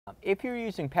If you're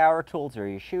using power tools or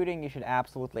you're shooting, you should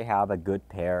absolutely have a good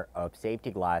pair of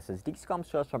safety glasses. These come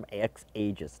to us from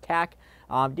xaegistac.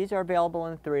 These are available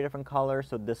in 3 different colors,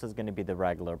 so this is going to be the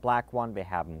regular black one. We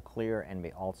have them clear, and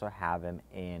we also have them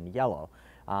in yellow.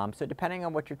 So depending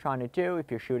on what you're trying to do, if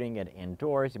you're shooting it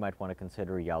indoors, you might want to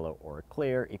consider yellow or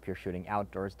clear. If you're shooting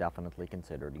outdoors, definitely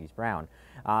consider these brown.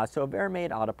 So they're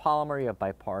made out of polymer. You have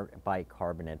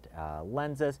bicarbonate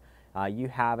lenses. You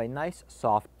have a nice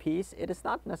soft piece. It is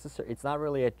not necessary, it's not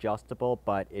really adjustable,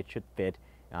 but it should fit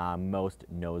most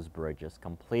nose bridges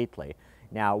completely.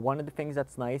 Now, one of the things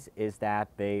that's nice is that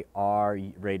they are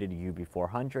rated UV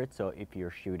 400, so if you're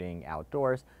shooting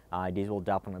outdoors, these will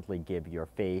definitely give your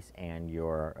face and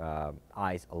your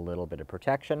eyes a little bit of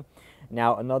protection.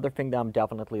 Now, another thing that I'm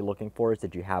definitely looking for is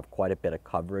that you have quite a bit of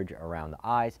coverage around the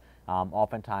eyes.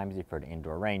 Oftentimes, if you're at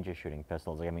indoor range, you're shooting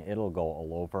pistols, I mean, it'll go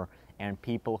all over, and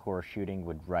people who are shooting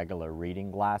with regular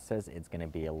reading glasses, it's going to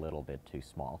be a little bit too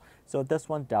small. So this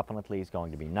one definitely is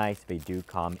going to be nice. They do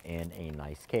come in a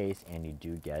nice case, and you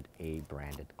do get a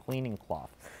branded cleaning cloth.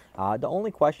 The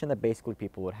only question that basically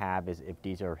people would have is if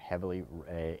these are heavily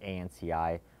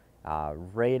ANCI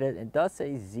rated. It does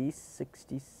say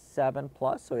Z67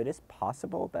 plus, so it is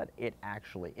possible that it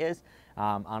actually is.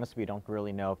 Honestly, we don't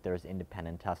really know if there's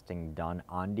independent testing done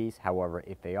on these. However,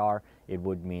 if they are, it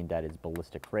would mean that it's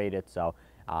ballistic rated. So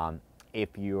if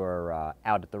you're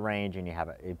out at the range and you have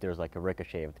if there's like a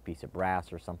ricochet with a piece of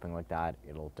brass or something like that,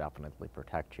 it'll definitely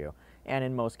protect you. And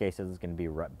in most cases, it's going to be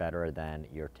better than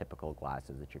your typical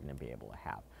glasses that you're going to be able to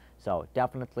have. So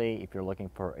definitely, if you're looking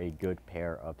for a good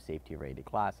pair of safety rated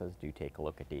glasses, do take a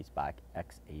look at these by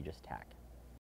xaegistac.